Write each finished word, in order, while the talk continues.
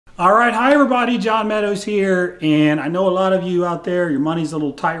All right, hi everybody, John Meadows here, and I know a lot of you out there, your money's a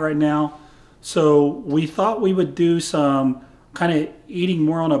little tight right now, so we thought we would do some kind of eating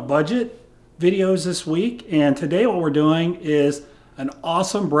more on a budget videos this week, and today what we're doing is an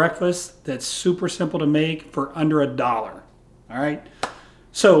awesome breakfast that's super simple to make for under $1. All right,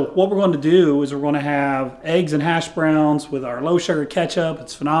 so what we're going to do is we're going to have eggs and hash browns with our low sugar ketchup.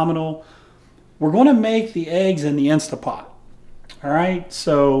 It's phenomenal. We're going to make the eggs in the Instapot. All right,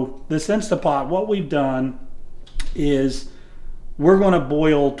 so this Instapot, what we've done is we're going to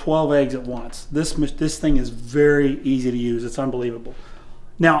boil 12 eggs at once. This thing is very easy to use. It's unbelievable.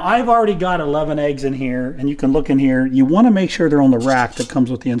 Now, I've already got 11 eggs in here, and you can look in here. You want to make sure they're on the rack that comes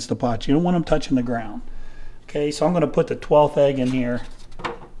with the Instapot. You don't want them touching the ground. Okay, so I'm going to put the 12th egg in here.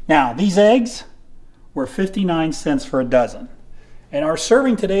 Now, these eggs were 59 cents for a dozen. And our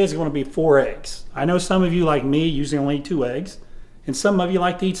serving today is going to be 4 eggs. I know some of you, like me, usually only eat 2 eggs. And some of you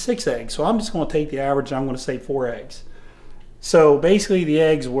like to eat 6 eggs. So I'm just going to take the average and I'm going to say 4 eggs. So basically the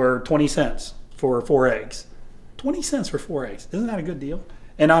eggs were 20 cents for 4 eggs. 20 cents for 4 eggs. Isn't that a good deal?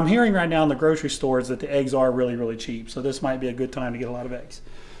 And I'm hearing right now in the grocery stores that the eggs are really, really cheap. So this might be a good time to get a lot of eggs.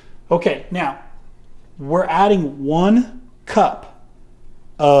 Okay, now we're adding 1 cup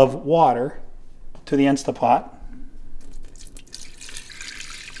of water to the Instapot.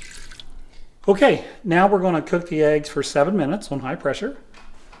 Okay, now we're going to cook the eggs for 7 minutes on high pressure.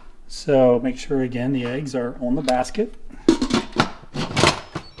 So make sure again the eggs are on the basket.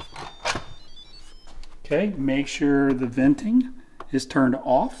 Okay, make sure the venting is turned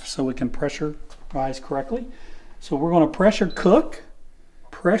off so it can pressurize correctly. So we're going to pressure cook,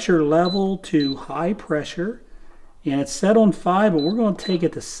 pressure level to high pressure, and it's set on 5, but we're going to take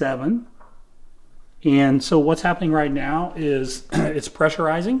it to 7. And so what's happening right now is it's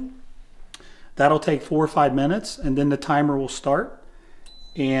pressurizing. That'll take 4 or 5 minutes, and then the timer will start,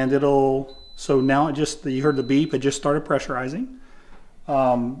 and it'll, so now it just, you heard the beep, it just started pressurizing.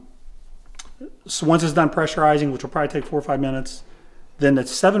 So once it's done pressurizing, which will probably take 4 or 5 minutes, then the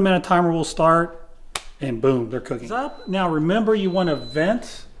 7-minute timer will start, and boom, they're cooking. Up. Now remember, you want to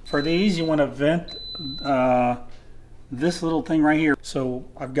vent, for these, you want to vent this little thing right here. So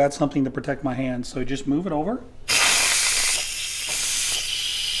I've got something to protect my hands, so just move it over.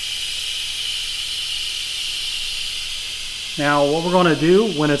 Now what we're going to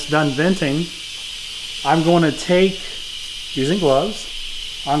do when it's done venting, I'm going to take, using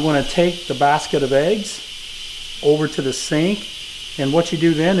gloves, I'm going to take the basket of eggs over to the sink, and what you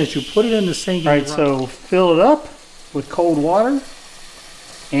do then is you put it in the sink. All right, so fill it up with cold water,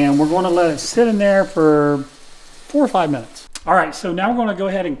 and we're going to let it sit in there for 4 or 5 minutes. All right, so now we're going to go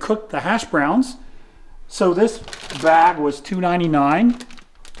ahead and cook the hash browns. So this bag was $2.99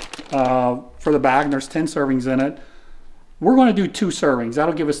 for the bag, and there's 10 servings in it. We're going to do 2 servings.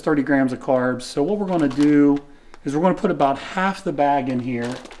 That'll give us 30 grams of carbs. So what we're going to do is we're going to put about half the bag in here.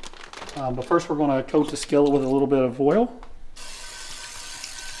 But first we're going to coat the skillet with a little bit of oil.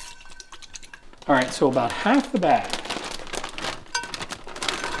 All right, so about half the bag.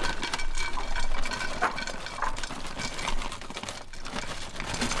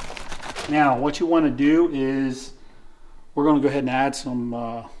 Now what you want to do is we're going to go ahead and add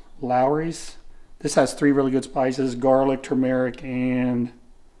some Lowry's. This has 3 really good spices: garlic, turmeric, and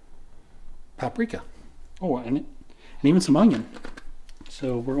paprika. Oh, and even some onion.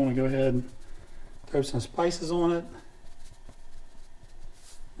 So we're going to go ahead and throw some spices on it.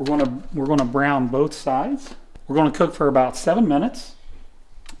 We're going to brown both sides. We're going to cook for about 7 minutes,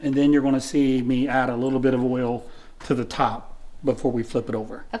 and then you're going to see me add a little bit of oil to the top before we flip it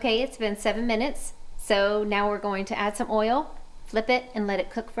over. Okay, it's been 7 minutes. So now we're going to add some oil, flip it, and let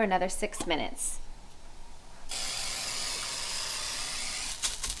it cook for another 6 minutes.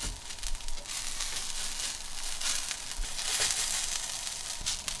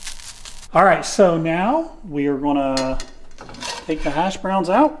 All right, so now we are going to take the hash browns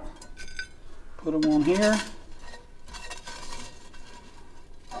out, put them on here.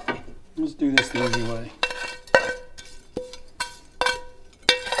 Let's do this the easy way.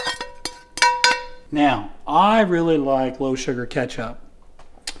 Now, I really like low sugar ketchup.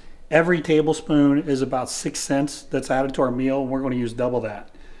 Every tablespoon is about 6 cents that's added to our meal, and we're going to use double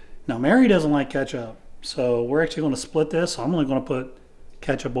that. Now, Mary doesn't like ketchup, so we're actually going to split this. So I'm only going to put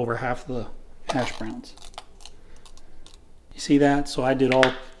ketchup over half the hash browns. You see that? So I did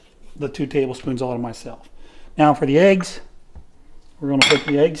all the 2 tablespoons all to myself. Now for the eggs, we're going to put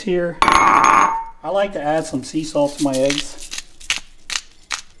the eggs here. I like to add some sea salt to my eggs.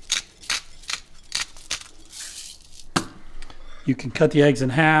 You can cut the eggs in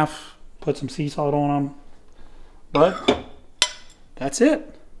half, put some sea salt on them, but that's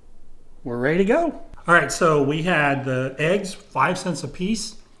it. we're ready to go. All right, so we had the eggs, 5 cents a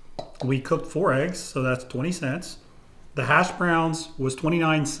piece. We cooked 4 eggs, so that's 20 cents. The hash browns was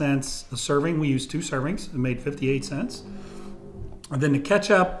 29 cents a serving. We used 2 servings. It made 58 cents. And then the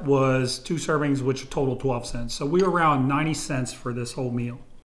ketchup was 2 servings, which totaled 12 cents. So we were around 90 cents for this whole meal.